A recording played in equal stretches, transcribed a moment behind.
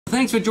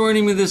Thanks for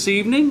joining me this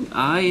evening.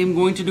 I am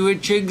going to do a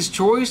Chig's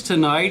Choice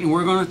tonight, and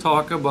we're going to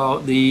talk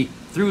about the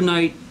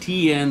Thrunite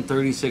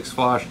TN36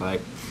 flashlight.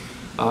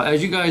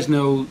 As you guys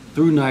know,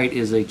 Thrunite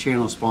is a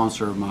channel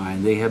sponsor of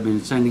mine. They have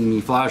been sending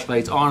me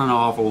flashlights on and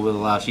off over the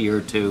last year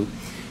or two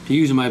to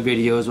use in my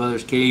videos, whether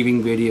it's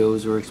caving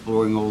videos or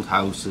exploring old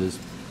houses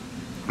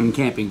and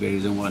camping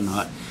videos and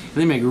whatnot. And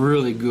they make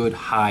really good,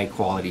 high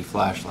quality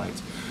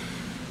flashlights.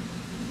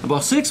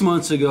 About 6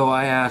 months ago,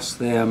 I asked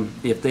them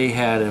if they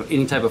had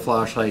any type of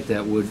flashlight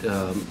that would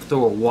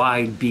throw a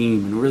wide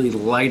beam and really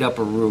light up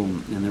a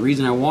room. And the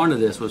reason I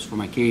wanted this was for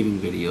my caving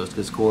videos,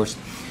 because of course,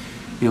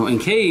 you know, in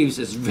caves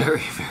it's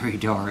very, very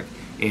dark,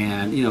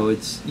 and you know,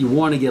 you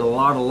want to get a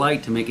lot of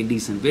light to make a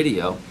decent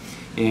video.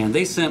 And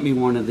they sent me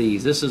one of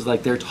these. This is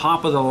like their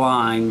top of the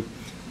line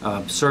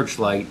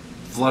searchlight,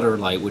 flutter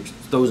light, which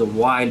throws a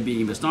wide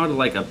beam. It's not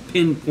like a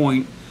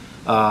pinpoint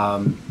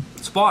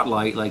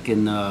spotlight like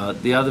in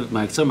some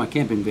of my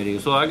camping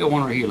videos. So I got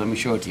one right here. Let me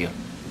show it to you.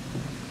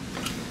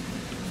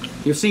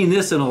 You've seen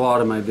this in a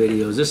lot of my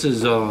videos. This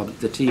is the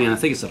TN. I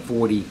think it's a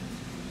 40.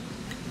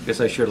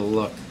 Guess I should have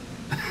looked.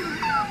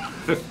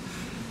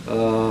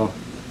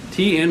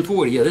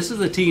 TN40. Yeah, this is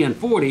the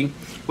TN40,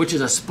 which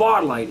is a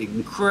spotlight,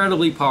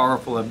 incredibly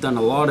powerful. I've done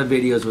a lot of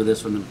videos with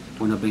this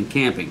when I've been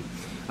camping,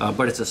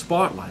 but it's a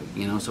spotlight,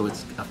 you know, so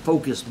it's a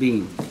focused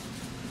beam.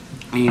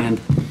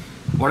 And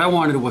what I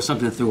wanted was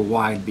something that threw a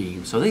wide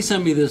beam. So they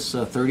sent me this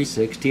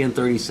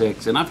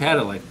TN36, and I've had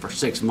it like for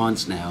 6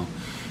 months now.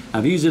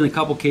 I've used it in a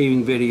couple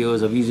caving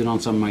videos. I've used it on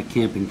some of my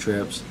camping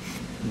trips,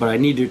 but I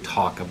need to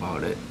talk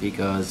about it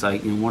because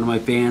one of my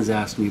fans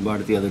asked me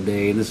about it the other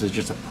day, and this is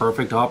just a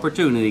perfect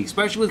opportunity,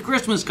 especially with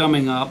Christmas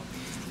coming up,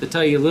 to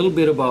tell you a little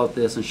bit about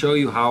this and show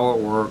you how it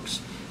works.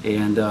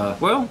 And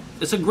well,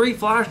 it's a great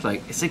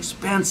flashlight. It's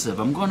expensive.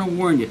 I'm going to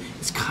warn you,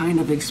 it's kind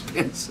of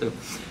expensive.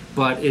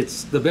 But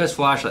it's the best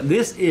flashlight.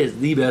 This is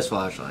the best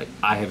flashlight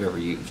I have ever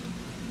used,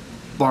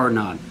 bar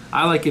none.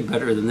 I like it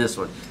better than this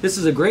one. This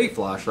is a great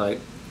flashlight,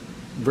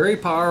 very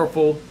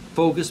powerful,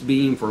 focused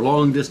beam for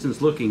long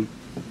distance looking,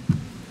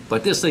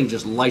 but this thing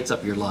just lights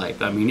up your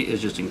life. I mean, it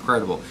is just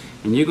incredible.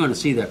 And you're going to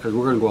see that because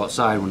we're going to go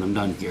outside when I'm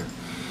done here.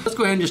 Let's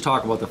go ahead and just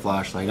talk about the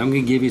flashlight. I'm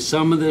going to give you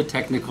some of the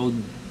technical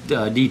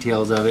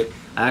details of it.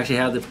 I actually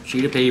have the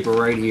sheet of paper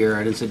right here.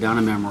 I didn't sit down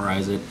and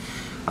memorize it.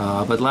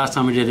 But last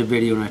time I did a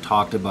video and I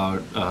talked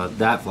about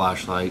that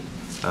flashlight,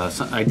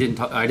 I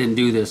didn't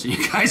do this, and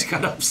you guys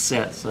got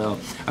upset. So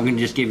I'm going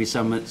to just give you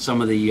some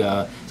of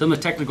the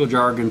technical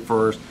jargon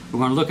first. We're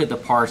going to look at the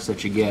parts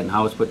that you get and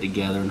how it's put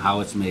together and how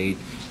it's made,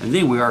 and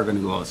then we are going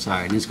to go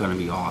outside, and it's going to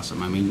be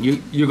awesome. I mean,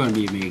 you're going to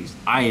be amazed.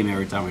 I am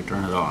every time I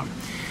turn it on.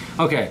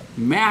 Okay,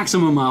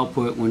 maximum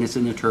output when it's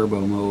in the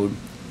turbo mode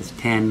is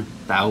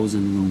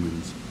 10,000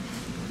 lumens.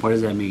 What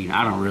does that mean?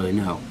 I don't really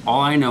know. All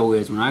I know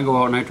is when I go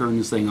out and I turn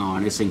this thing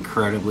on, it's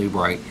incredibly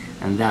bright,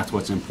 and that's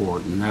what's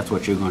important, and that's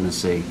what you're going to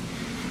see.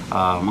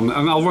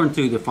 I'll run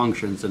through the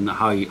functions and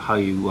how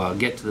you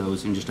get to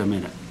those in just a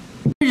minute.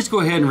 Let me just go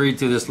ahead and read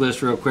through this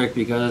list real quick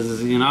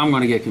because I'm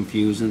going to get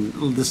confused, and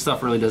this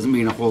stuff really doesn't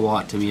mean a whole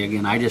lot to me.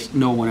 Again, I just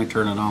know when I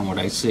turn it on what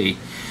I see.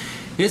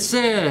 It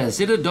says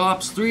it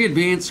adopts 3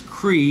 advanced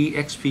Cree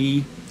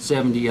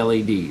XP70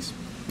 LEDs.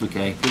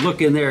 Okay, if you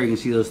look in there, you can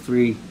see those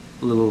 3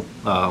 little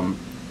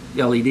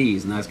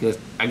LEDs, and I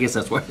guess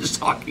that's what it's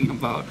talking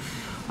about.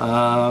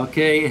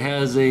 Okay, it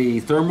has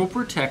a thermal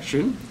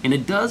protection, and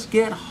it does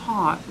get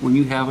hot when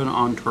you have it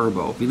on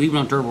turbo. If you leave it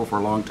on turbo for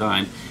a long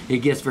time, it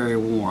gets very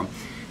warm.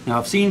 Now,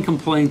 I've seen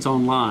complaints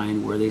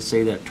online where they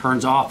say that it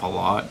turns off a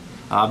lot.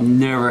 I've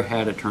never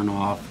had it turn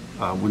off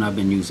when I've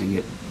been using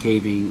it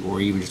caving or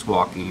even just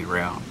walking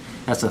around.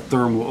 That's a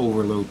thermal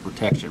overload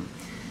protection.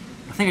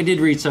 I think I did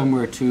read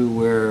somewhere too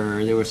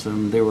where they were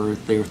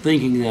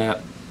thinking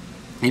that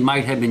they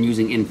might have been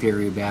using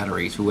inferior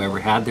batteries. Whoever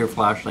had their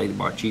flashlight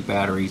bought cheap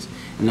batteries,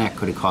 and that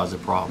could have caused a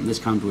problem. This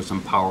comes with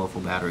some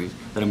powerful batteries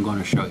that I'm going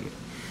to show you.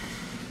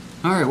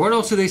 Alright, what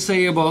else do they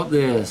say about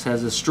this?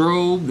 Has a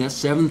strobe, that's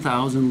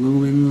 7,000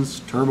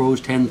 lumens,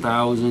 turbo's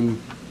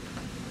 10,000,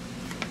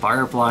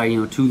 firefly,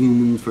 2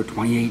 lumens for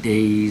 28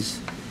 days.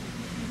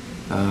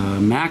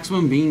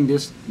 Maximum beam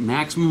distance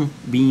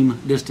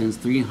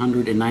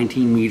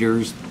 319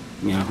 meters.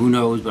 Who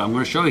knows, but I'm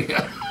going to show you.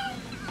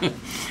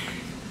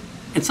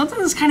 And something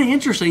that's kind of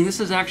interesting, this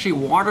is actually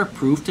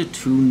waterproof to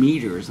 2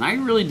 meters. And I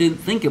really didn't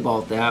think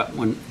about that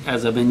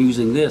as I've been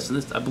using this. And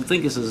I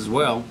think this is as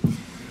well.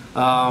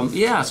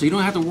 Yeah, so you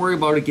don't have to worry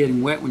about it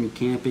getting wet when you're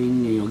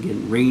camping,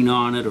 getting rain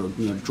on it, or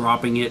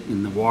dropping it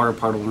in the water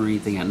puddle or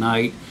anything at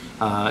night.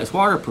 It's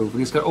waterproof,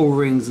 and it's got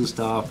O-rings and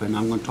stuff, and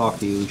I'm going to talk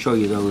to you and show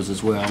you those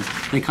as well.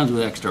 And it comes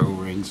with extra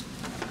O-rings.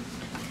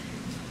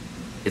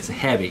 It's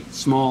heavy,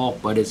 small,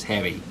 but it's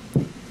heavy.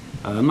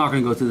 I'm not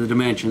going to go through the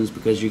dimensions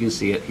because you can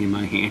see it in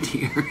my hand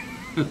here.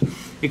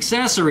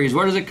 Accessories,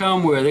 what does it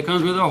come with? It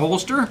comes with a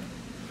holster,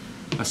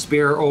 a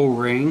spare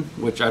O-ring,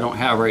 which I don't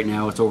have right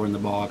now, it's over in the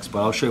box,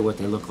 but I'll show you what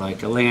they look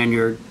like. A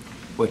lanyard,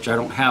 which I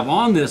don't have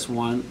on this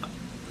one.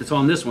 It's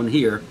on this one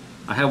here.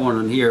 I have one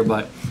on here,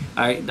 but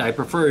I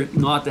prefer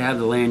not to have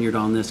the lanyard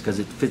on this because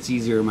it fits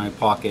easier in my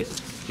pocket,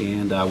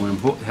 and when I'm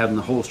having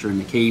the holster in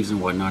the caves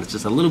and whatnot, it's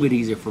just a little bit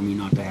easier for me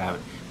not to have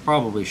it.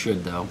 Probably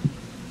should though.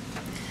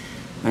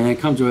 And it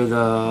comes with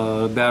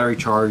battery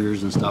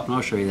chargers and stuff, and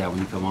I'll show you that when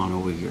you come on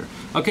over here.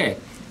 Okay,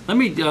 let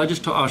me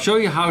I'll show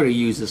you how to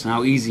use this and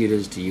how easy it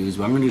is to use,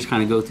 but I'm going to just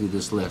kind of go through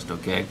this list,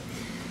 okay?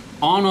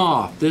 On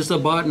off, this is a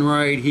button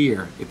right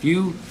here. If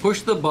you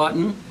push the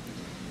button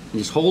and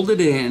just hold it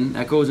in,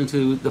 that goes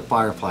into the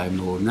firefly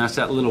mode, and that's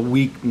that little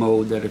weak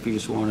mode that if you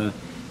just want to,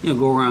 you know,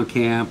 go around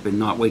camp and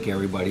not wake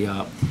everybody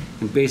up.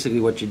 And basically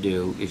what you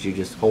do is you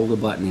just hold the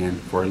button in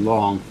for a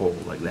long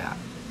hold like that.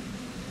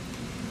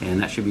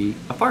 And that should be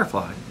a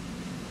firefly.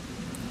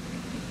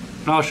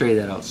 And I'll show you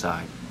that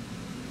outside.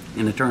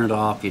 And to turn it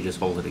off, you just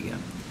hold it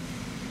again.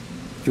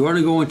 If you want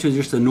to go into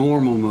just the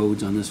normal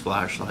modes on this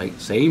flashlight,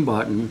 same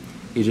button,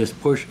 you just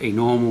push a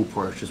normal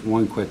push, just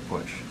one quick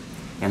push.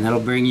 And that'll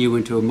bring you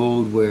into a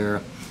mode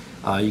where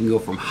you can go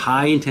from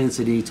high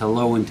intensity to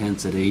low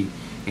intensity.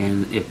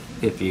 And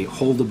if you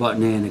hold the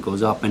button in, it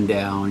goes up and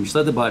down. You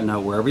set the button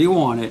out wherever you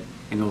want it,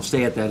 and it'll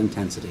stay at that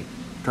intensity.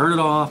 Turn it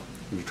off.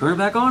 When you turn it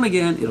back on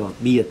again, it'll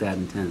be at that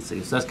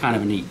intensity. So that's kind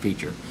of a neat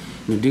feature.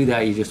 And to do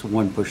that, you just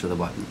one push of the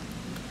button.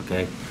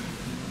 Okay.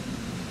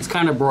 It's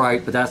kind of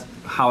bright, but that's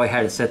how I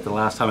had it set the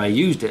last time I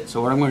used it.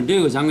 So what I'm going to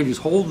do is I'm going to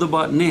just hold the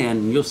button in,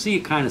 and you'll see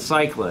it kind of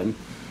cycling.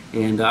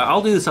 And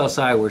I'll do this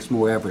outside where it's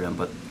more evident,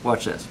 but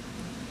watch this.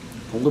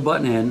 Hold the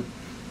button in.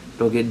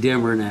 It'll get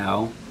dimmer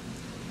now.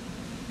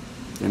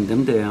 Dim,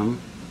 dim, dim.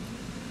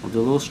 I'll do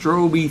a little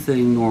strobe-y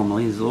thing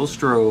normally. There's a little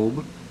strobe.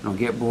 And it'll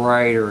get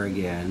brighter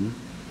again.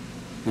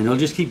 And it'll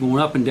just keep going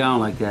up and down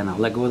like that. And I'll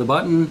let go of the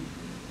button,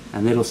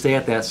 and it'll stay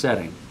at that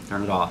setting.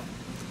 Turn it off.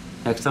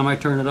 Next time I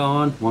turn it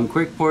on, one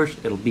quick push,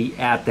 it'll be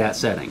at that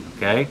setting,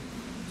 okay?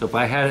 So if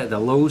I had it at the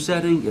low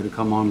setting, it would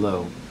come on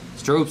low.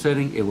 Strobe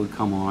setting, it would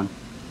come on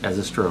as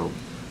a strobe.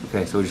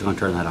 Okay, so we're just gonna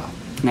turn that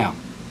off. Now,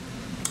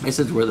 this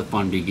is where the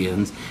fun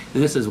begins.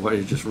 And this is what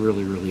is just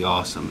really, really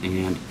awesome.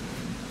 And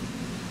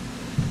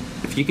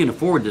if you can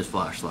afford this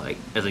flashlight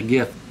as a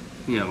gift,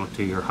 you know,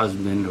 to your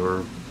husband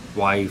or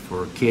wife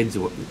or kids,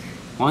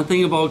 one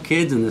thing about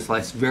kids in this light,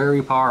 it's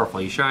very powerful.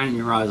 You shine it in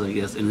your eyes like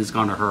this and it's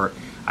gonna hurt.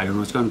 I don't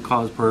know, it's going to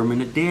cause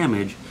permanent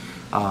damage,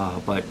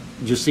 but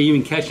just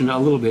even catching it a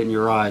little bit in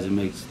your eyes, it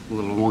makes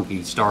little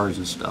wonky stars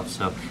and stuff.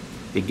 So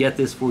if you get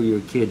this for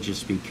your kid,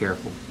 just be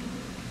careful.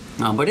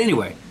 But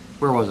anyway,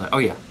 where was I? Oh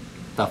yeah,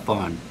 the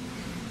fun.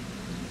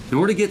 In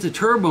order to get to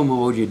turbo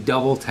mode, you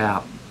double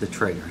tap the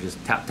trigger.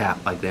 Just tap,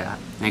 tap like that.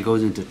 And it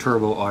goes into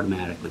turbo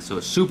automatically. So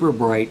it's super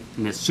bright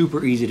and it's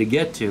super easy to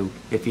get to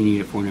if you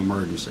need it for an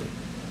emergency.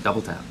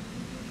 Double tap.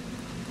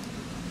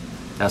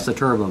 That's the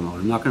turbo mode.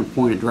 I'm not going to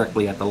point it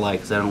directly at the light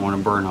because I don't want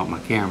to burn out my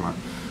camera.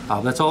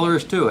 That's all there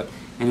is to it.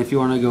 And if you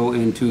want to go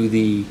into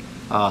the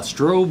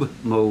strobe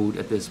mode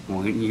at this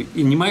point,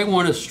 and you might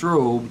want a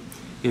strobe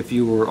if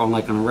you were on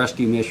like on a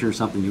rescue mission or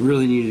something, you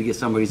really needed to get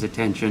somebody's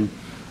attention,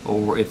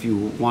 or if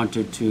you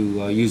wanted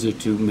to use it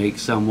to make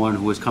someone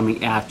who was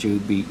coming at you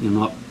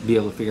not be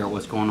able to figure out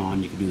what's going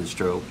on, you can do the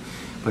strobe.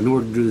 But in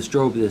order to do the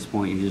strobe at this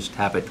point, you just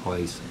tap it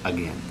twice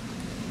again.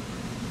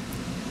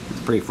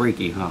 It's pretty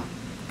freaky, huh?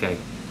 Okay.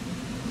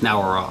 Now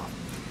we're off.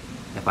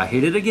 If I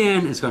hit it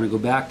again, it's going to go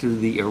back to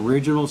the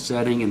original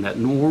setting in that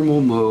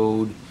normal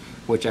mode,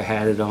 which I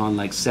had it on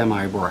like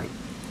semi-bright.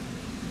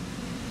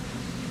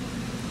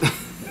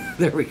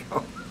 There we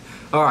go.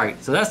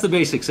 Alright, so that's the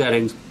basic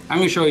settings. I'm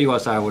going to show you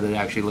outside what it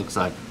actually looks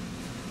like.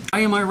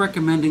 Why am I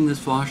recommending this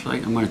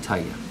flashlight? I'm going to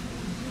tell you.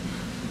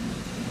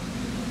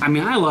 I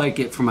mean, I like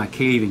it for my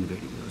caving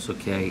videos,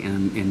 okay,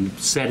 and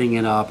setting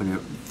it up, and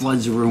it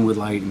floods the room with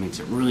light and makes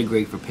it really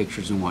great for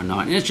pictures and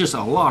whatnot. And it's just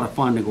a lot of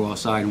fun to go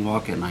outside and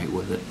walk at night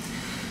with it.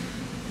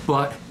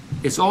 But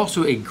it's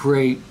also a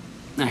great,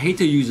 I hate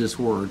to use this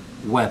word,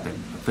 weapon,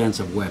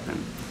 offensive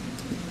weapon.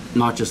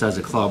 Not just as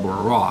a club or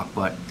a rock,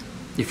 but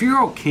if you're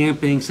out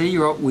camping, say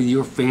you're out with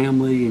your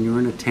family and you're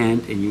in a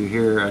tent and you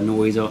hear a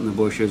noise out in the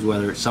bushes,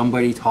 whether it's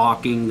somebody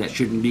talking that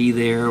shouldn't be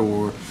there,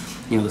 or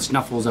you know, the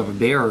snuffles of a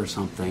bear or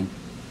something.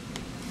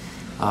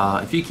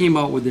 If you came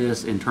out with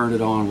this and turned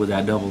it on with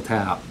that double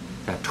tap,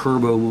 that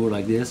turbo mode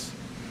like this,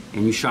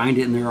 and you shined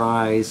it in their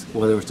eyes,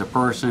 whether it's a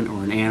person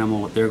or an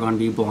animal, they're going to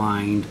be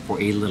blind for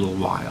a little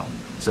while.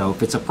 So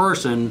if it's a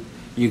person,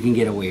 you can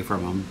get away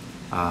from them.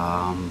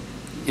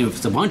 And if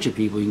it's a bunch of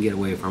people, you can get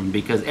away from them,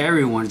 because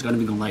everyone's going to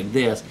be going like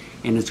this,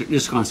 and it's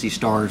just going to see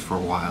stars for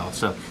a while.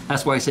 So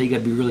that's why I say you got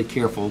to be really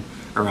careful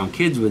around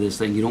kids with this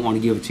thing. You don't want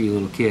to give it to your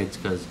little kids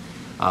because,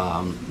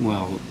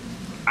 well,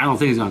 I don't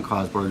think it's going to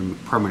cause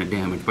permanent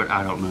damage, but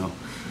I don't know.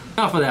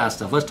 Enough of that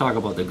stuff. Let's talk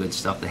about the good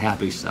stuff, the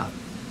happy stuff.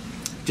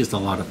 Just a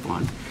lot of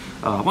fun.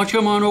 Why don't you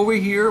come on over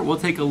here? We'll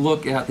take a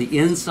look at the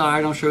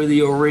inside. I'll show you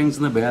the O-rings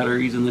and the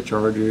batteries and the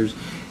chargers,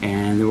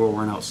 and then we'll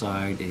run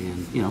outside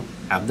and, you know,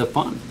 have the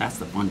fun. That's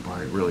the fun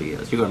part. It really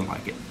is. You're going to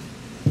like it.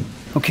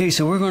 Okay,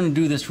 so we're going to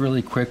do this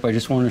really quick, but I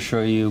just want to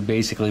show you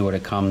basically what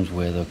it comes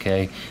with,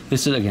 okay?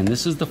 This is, again,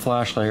 this is the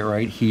flashlight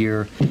right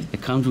here.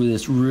 It comes with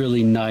this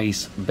really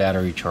nice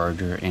battery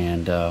charger,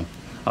 and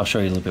I'll show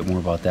you a little bit more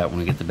about that when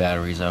we get the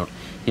batteries out.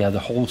 You have the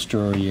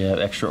holster, you have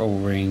extra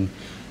O-ring.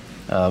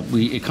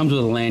 It comes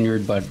with a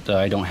lanyard, but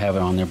I don't have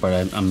it on there,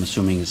 but I'm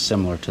assuming it's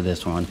similar to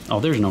this one. Oh,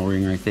 there's an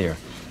O-ring right there.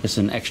 It's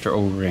an extra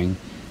O-ring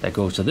that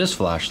goes to this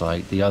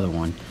flashlight, the other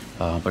one,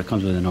 but it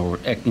comes with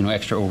an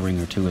extra O-ring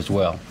or two as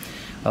well.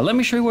 Let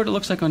me show you what it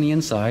looks like on the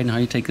inside and how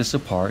you take this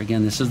apart.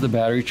 Again, this is the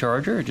battery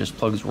charger. It just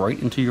plugs right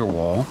into your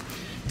wall.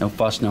 No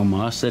fuss, no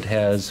muss.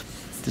 This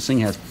thing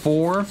has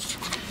 4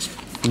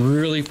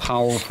 really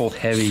powerful,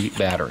 heavy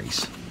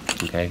batteries.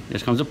 Okay,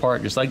 this comes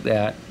apart just like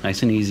that,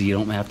 nice and easy. You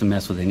don't have to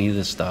mess with any of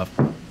this stuff.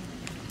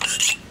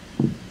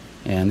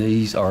 And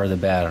these are the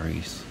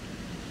batteries,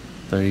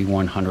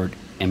 3100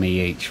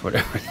 mAh,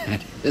 whatever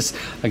that is.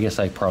 I guess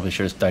I probably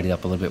should have studied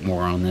up a little bit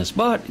more on this,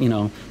 but you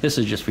know, this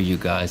is just for you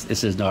guys.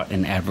 This is not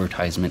an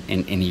advertisement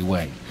in any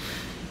way.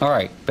 All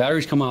right,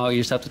 batteries come out. You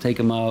just have to take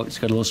them out. It's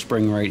got a little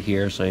spring right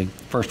here, so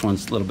first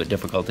one's a little bit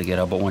difficult to get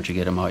out, but once you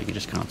get them out, you can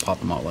just kind of pop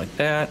them out like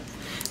that.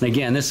 And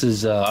again, this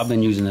is I've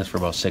been using this for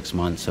about 6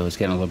 months, so it's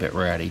getting a little bit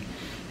ratty.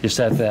 Just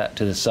set that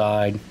to the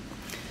side.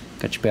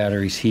 Got your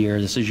batteries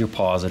here. This is your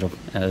positive,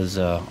 as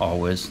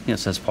always. It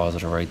says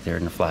positive right there,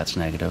 and the flat's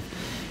negative.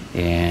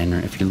 And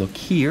if you look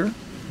here,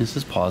 this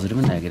is positive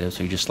and negative,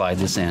 so you just slide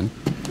this in,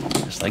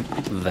 just like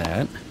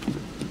that.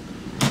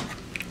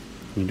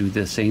 You do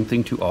the same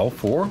thing to all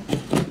 4.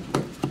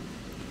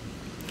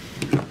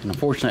 And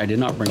unfortunately, I did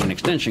not bring an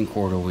extension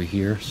cord over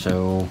here,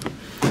 so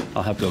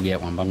I'll have to go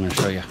get one, but I'm going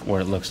to show you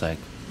what it looks like.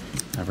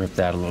 I ripped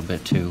that a little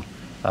bit too.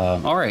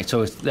 Alright,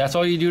 so that's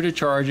all you do to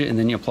charge it, and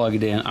then you plug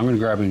it in. I'm going to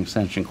grab an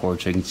extension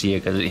cord so you can see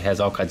it, because it has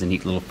all kinds of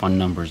neat little fun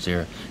numbers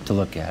there to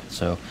look at.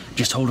 So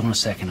just hold on a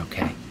second,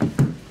 okay?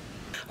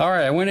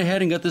 Alright, I went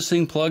ahead and got this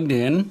thing plugged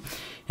in,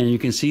 and you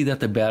can see that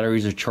the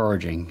batteries are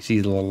charging. See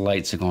the little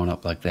lights are going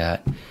up like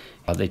that.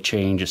 They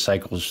change, it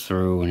cycles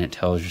through, and it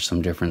tells you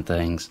some different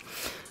things.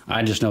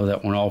 I just know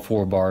that when all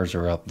 4 bars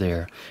are up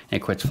there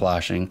and it quits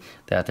flashing,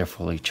 that they're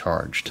fully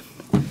charged.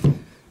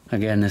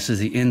 Again, this is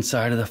the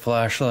inside of the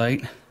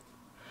flashlight.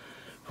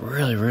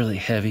 Really, really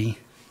heavy.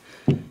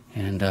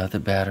 And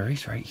the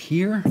batteries right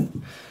here.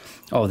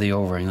 Oh, the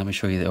O-ring. Let me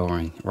show you the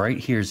O-ring. Right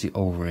here is the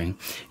O-ring.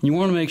 You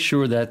want to make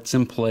sure that's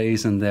in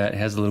place and that it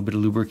has a little bit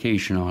of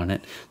lubrication on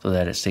it so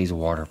that it stays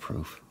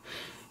waterproof.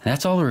 And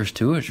that's all there is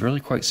to it. It's really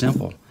quite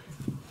simple.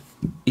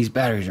 These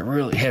batteries are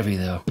really heavy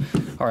though.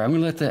 Alright, I'm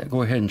going to let that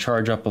go ahead and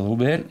charge up a little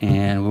bit,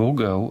 and we'll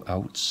go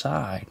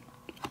outside.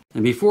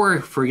 And before I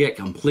forget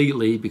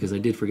completely, because I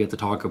did forget to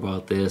talk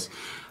about this,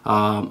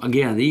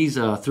 again,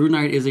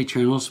 Thrunite is a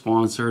channel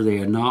sponsor. They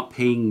are not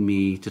paying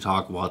me to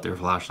talk about their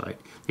flashlight.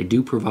 They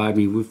do provide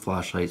me with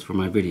flashlights for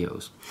my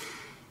videos.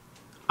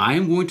 I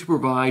am going to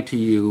provide to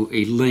you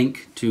a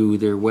link to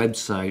their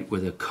website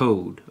with a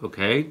code,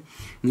 okay?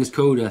 And this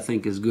code I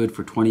think is good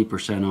for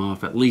 20%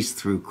 off, at least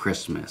through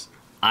Christmas.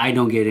 I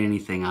don't get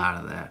anything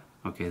out of that.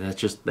 Okay, that's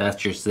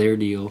just their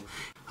deal.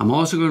 I'm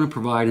also going to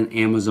provide an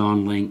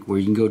Amazon link where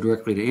you can go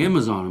directly to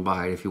Amazon and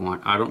buy it if you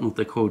want. I don't know if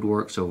the code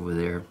works over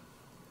there,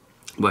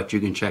 but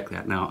you can check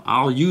that. Now,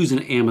 I'll use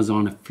an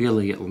Amazon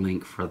affiliate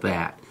link for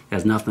that. It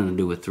has nothing to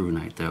do with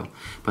Thrunite though,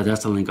 but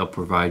that's the link I'll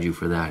provide you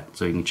for that,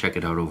 so you can check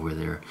it out over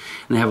there.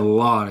 And they have a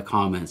lot of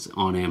comments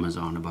on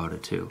Amazon about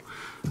it too.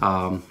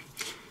 Yeah,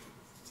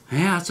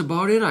 that's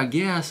about it, I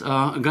guess.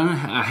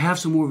 I have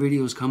some more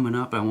videos coming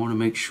up. I want to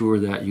make sure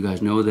that you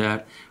guys know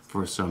that.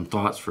 For some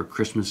thoughts for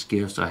Christmas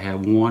gifts, I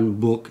have one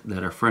book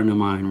that a friend of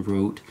mine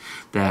wrote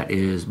that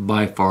is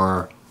by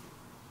far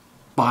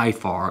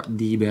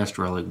the best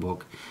relic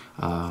book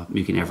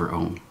you can ever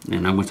own.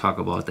 And I'm going to talk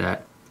about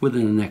that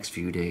within the next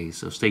few days,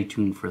 so stay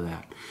tuned for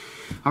that.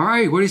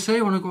 Alright, what do you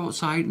say? Want to go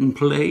outside and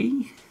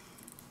play?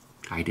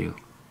 I do.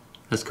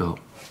 Let's go.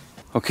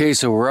 Okay,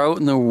 so we're out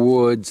in the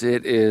woods.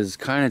 It is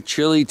kind of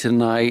chilly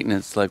tonight, and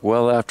it's like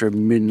well after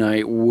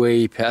midnight,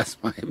 way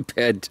past my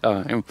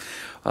bedtime.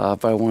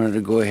 But I wanted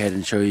to go ahead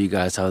and show you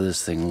guys how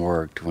this thing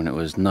worked when it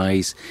was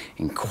nice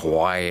and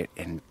quiet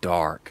and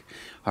dark.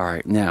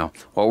 Alright, now,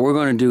 what we're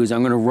going to do is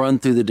I'm going to run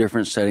through the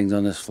different settings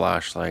on this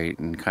flashlight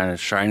and kind of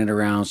shine it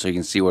around so you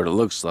can see what it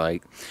looks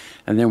like.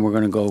 And then we're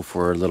going to go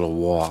for a little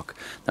walk.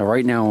 Now,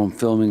 right now I'm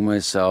filming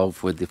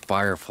myself with the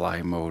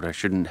Firefly mode. I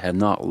shouldn't have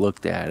not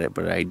looked at it,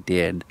 but I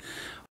did.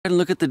 And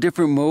look at the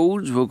different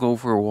modes. We'll go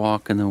for a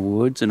walk in the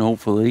woods, and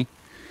hopefully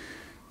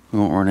we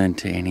won't run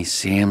into any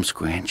Sam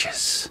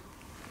Squanches.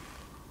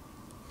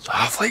 It's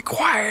awfully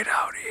quiet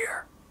out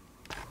here.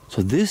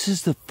 So this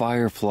is the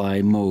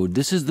Firefly mode.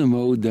 This is the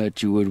mode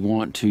that you would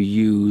want to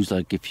use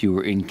like if you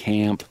were in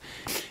camp.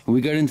 And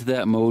we got into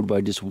that mode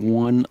by just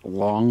one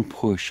long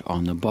push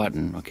on the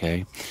button,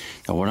 okay?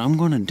 Now what I'm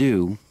going to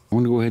do, I'm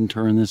going to go ahead and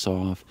turn this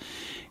off,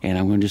 and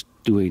I'm going to just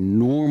do a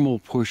normal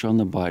push on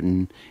the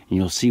button, and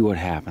you'll see what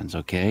happens,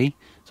 okay?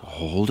 So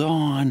hold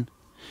on.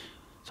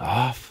 It's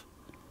off.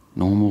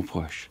 Normal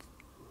push.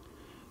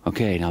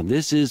 Okay, now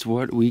this is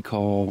what we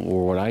call,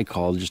 or what I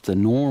call, just the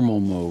normal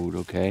mode,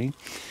 okay?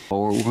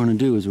 What we're going to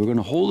do is we're going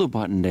to hold the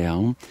button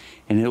down,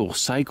 and it will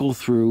cycle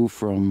through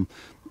from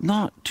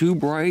not too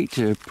bright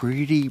to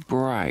pretty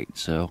bright.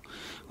 So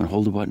I'm gonna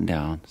hold the button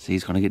down. See,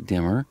 it's gonna get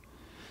dimmer,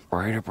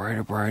 brighter,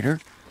 brighter, brighter.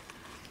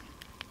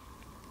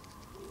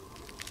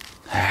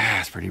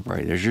 It's pretty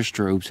bright. There's your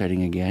strobe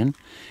setting again,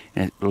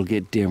 and it'll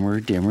get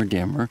dimmer, dimmer,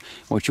 dimmer.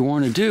 What you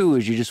want to do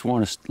is you just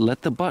want to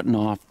let the button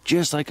off,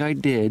 just like I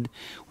did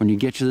when you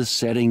get to the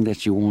setting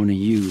that you want to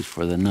use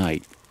for the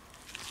night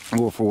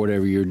or for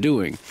whatever you're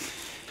doing.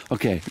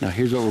 Okay, now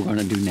here's what we're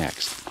going to do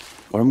next.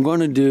 What I'm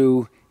going to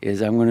do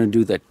is I'm going to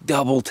do the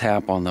double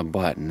tap on the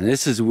button.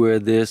 This is where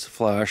this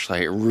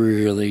flashlight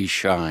really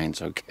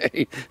shines,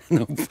 okay?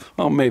 No,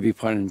 well, maybe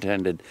pun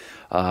intended.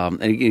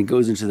 And it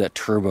goes into that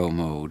turbo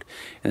mode.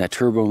 And that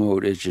turbo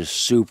mode is just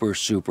super,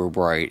 super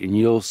bright. And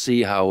you'll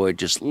see how it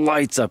just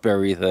lights up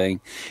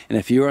everything. And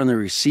if you're on the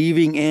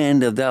receiving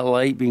end of that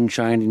light being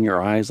shined in your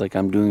eyes, like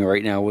I'm doing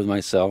right now with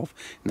myself,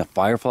 in the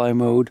firefly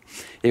mode,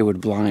 it would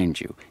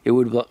blind you. It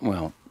would,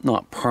 well,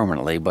 not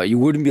permanently, but you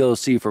wouldn't be able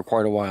to see for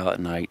quite a while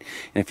at night.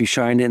 And if you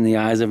shined it in the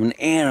eyes of an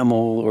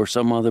animal or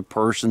some other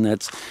person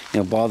that's, you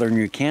know, bothering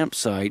your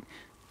campsite,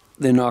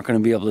 they're not going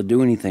to be able to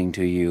do anything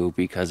to you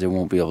because they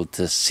won't be able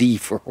to see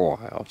for a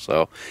while.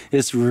 So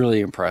it's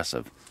really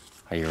impressive.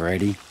 Are you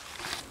ready?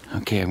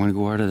 Okay, I'm going to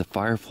go out of the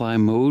firefly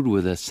mode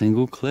with a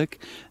single click,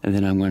 and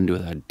then I'm going to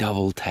do a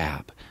double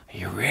tap. Are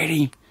you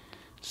ready?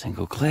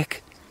 Single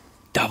click,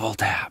 double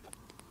tap.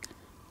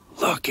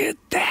 Look at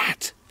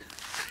that!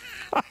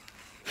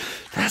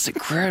 That's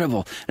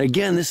incredible.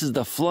 Again, this is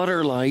the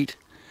flutter light.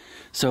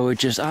 So it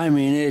just, I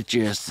mean, it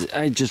just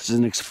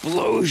an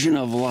explosion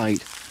of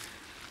light.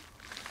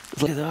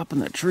 Look up in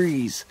the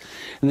trees.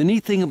 And the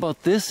neat thing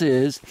about this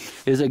is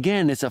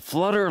again, it's a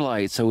flutter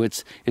light. So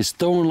it's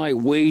throwing light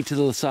way to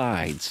the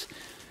sides.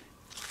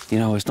 You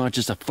know, it's not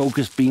just a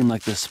focus beam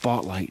like the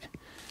spotlight,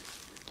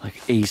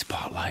 like a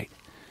spotlight.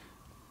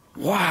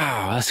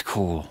 Wow, that's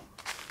cool.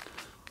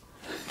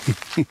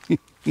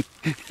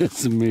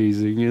 That's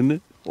amazing, isn't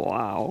it?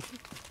 Wow.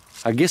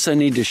 I guess I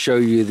need to show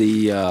you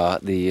the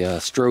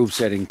strobe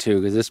setting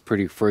too, because it's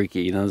pretty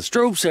freaky. You know, the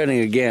strobe setting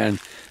again,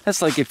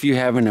 that's like if you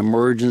have an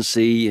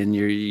emergency and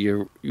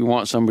you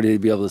want somebody to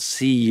be able to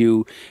see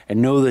you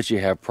and know that you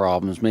have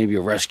problems, maybe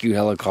a rescue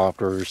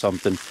helicopter or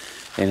something,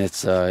 and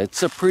it's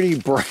a pretty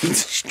bright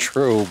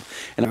strobe.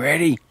 And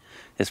ready?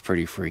 It's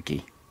pretty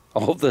freaky.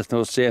 I hope there's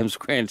no Sam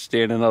Squanch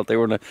standing out there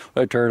when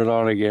I turn it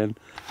on again.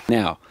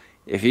 Now,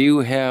 if you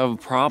have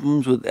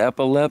problems with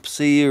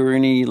epilepsy or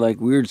any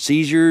like weird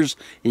seizures,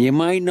 you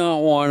might not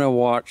want to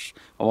watch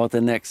about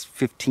the next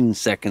 15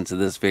 seconds of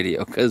this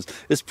video because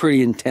it's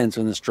pretty intense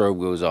when the strobe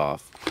goes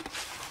off.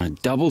 I'm gonna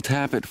double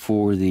tap it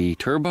for the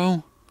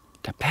turbo.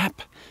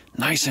 Tap,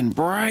 nice and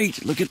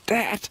bright. Look at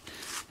that.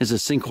 There's a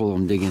sinkhole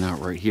I'm digging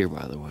out right here,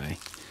 by the way.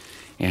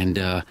 And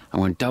I'm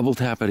going to double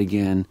tap it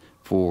again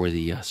for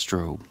the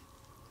strobe.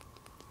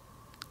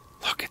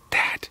 Look at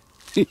that.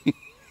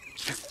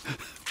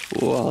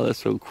 Wow, that's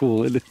so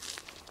cool, isn't it?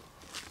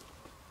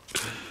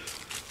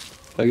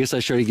 I guess I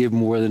should have given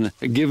more than a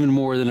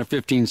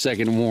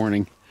 15-second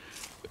warning.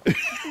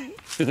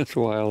 That's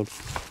wild.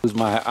 Lose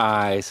my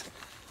eyes.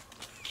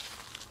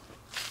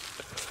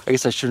 I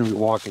guess I shouldn't be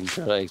walking,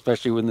 should I?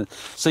 Especially when the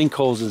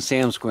sinkholes and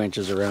Sam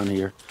Squanches around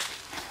here.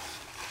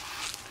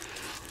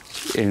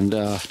 And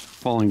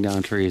falling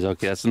down trees.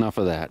 Okay, that's enough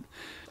of that.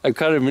 I'm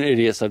kind of an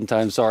idiot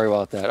sometimes. Sorry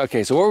about that.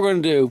 Okay, so what we're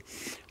going to do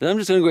is I'm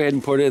just going to go ahead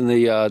and put it in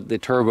the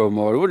turbo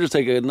mode. We'll just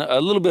take a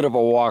little bit of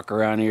a walk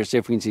around here, see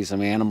if we can see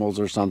some animals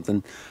or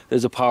something.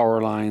 There's a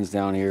power lines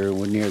down here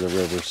near the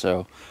river,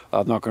 so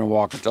I'm not going to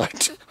walk until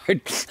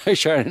I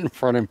shine it in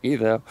front of me,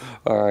 though.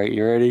 All right,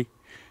 you ready?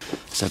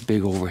 It's a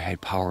big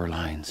overhead power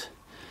lines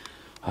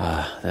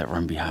that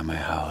run behind my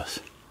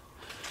house.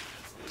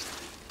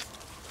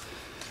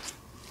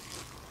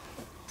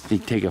 If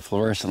you take a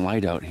fluorescent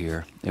light out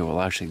here, it will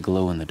actually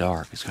glow in the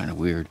dark. It's kind of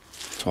weird.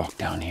 Let's walk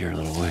down here a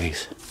little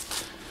ways.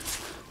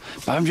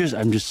 But I'm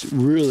just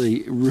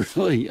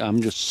really,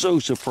 I'm just so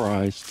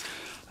surprised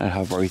at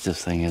how bright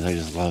this thing is. I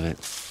just love it.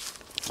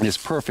 And it's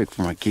perfect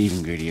for my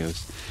caving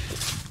videos.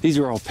 These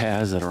are all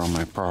paths that are on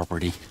my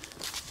property.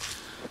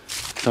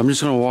 So I'm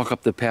just going to walk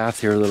up the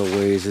path here a little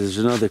ways. There's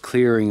another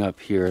clearing up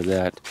here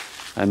that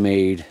I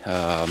made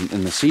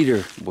in the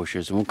cedar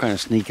bushes, and we'll kind of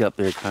sneak up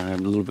there kind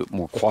of a little bit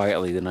more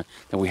quietly than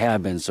we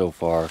have been so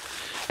far,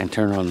 and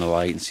turn on the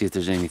light and see if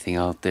there's anything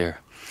out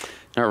there.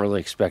 Not really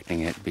expecting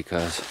it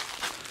because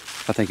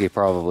I think they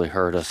probably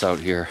heard us out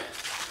here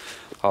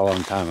a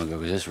long time ago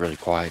because it's really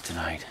quiet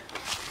tonight.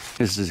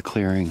 This is a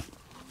clearing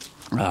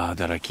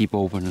that I keep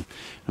open.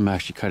 I'm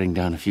actually cutting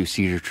down a few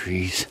cedar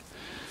trees.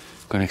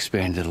 I'm going to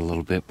expand it a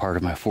little bit, part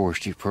of my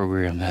forestry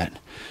program that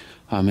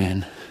I'm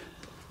in.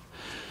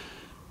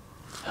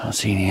 I don't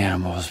see any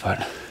animals,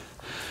 but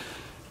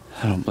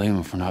I don't blame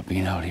them for not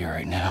being out here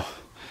right now.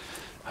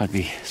 I'd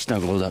be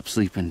snuggled up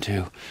sleeping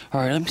too.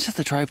 All right, let me set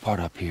the tripod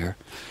up here.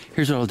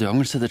 Here's what I'll do. I'm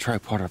going to set the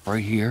tripod up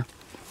right here.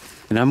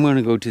 And I'm going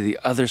to go to the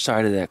other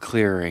side of that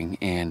clearing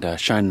and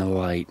shine the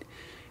light.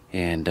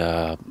 And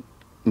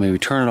maybe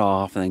turn it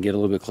off and then get a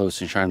little bit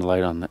closer and shine the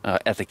light on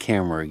at the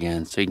camera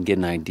again so you can get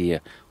an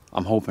idea.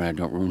 I'm hoping I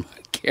don't ruin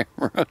my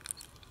camera.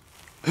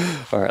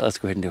 All right, let's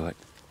go ahead and do it.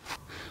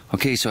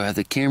 Okay, so I have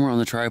the camera on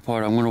the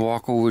tripod. I'm gonna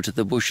walk over to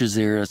the bushes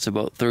there. That's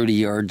about 30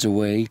 yards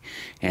away.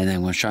 And then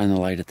I'm gonna shine the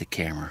light at the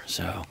camera.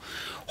 So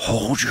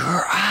hold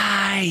your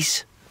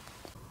eyes.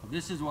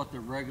 This is what the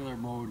regular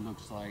mode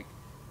looks like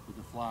with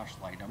the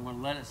flashlight. I'm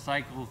gonna let it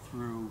cycle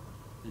through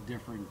the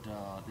different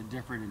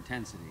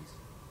intensities.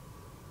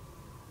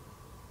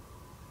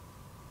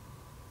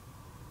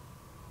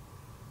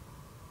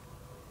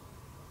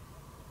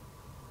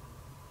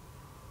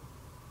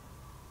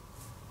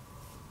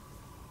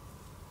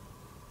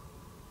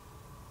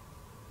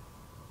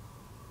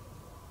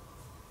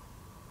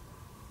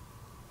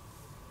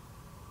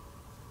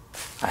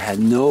 I had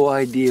no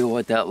idea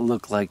what that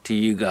looked like to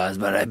you guys,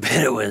 but I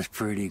bet it was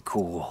pretty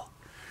cool.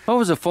 That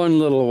was a fun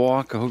little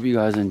walk. I hope you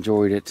guys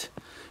enjoyed it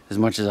as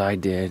much as I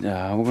did.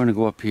 We're going to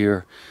go up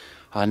here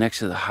next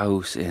to the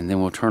house, and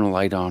then we'll turn the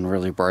light on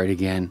really bright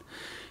again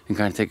and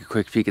kind of take a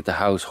quick peek at the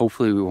house.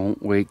 Hopefully we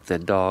won't wake the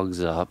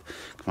dogs up.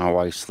 My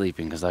wife's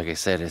sleeping because, like I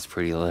said, it's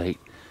pretty late.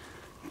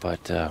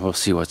 But we'll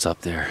see what's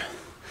up there.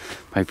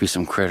 Might be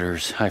some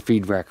critters. I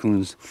feed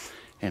raccoons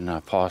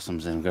and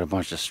possums, and we've got a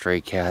bunch of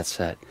stray cats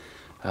that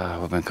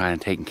we've been kind of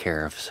taking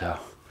care of. So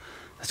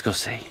let's go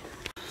see.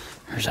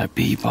 There's that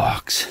bee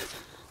box.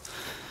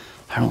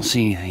 I don't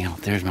see anything out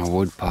there. There's my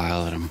wood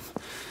pile that I'm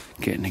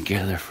getting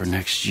together for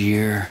next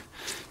year.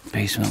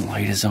 Basement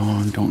light is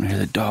on. Don't hear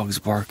the dogs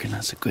barking.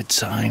 That's a good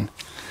sign.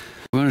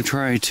 I'm going to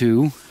try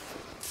to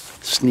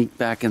sneak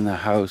back in the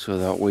house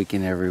without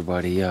waking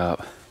everybody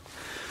up.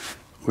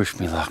 Wish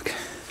me luck.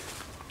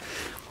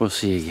 We'll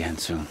see you again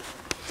soon.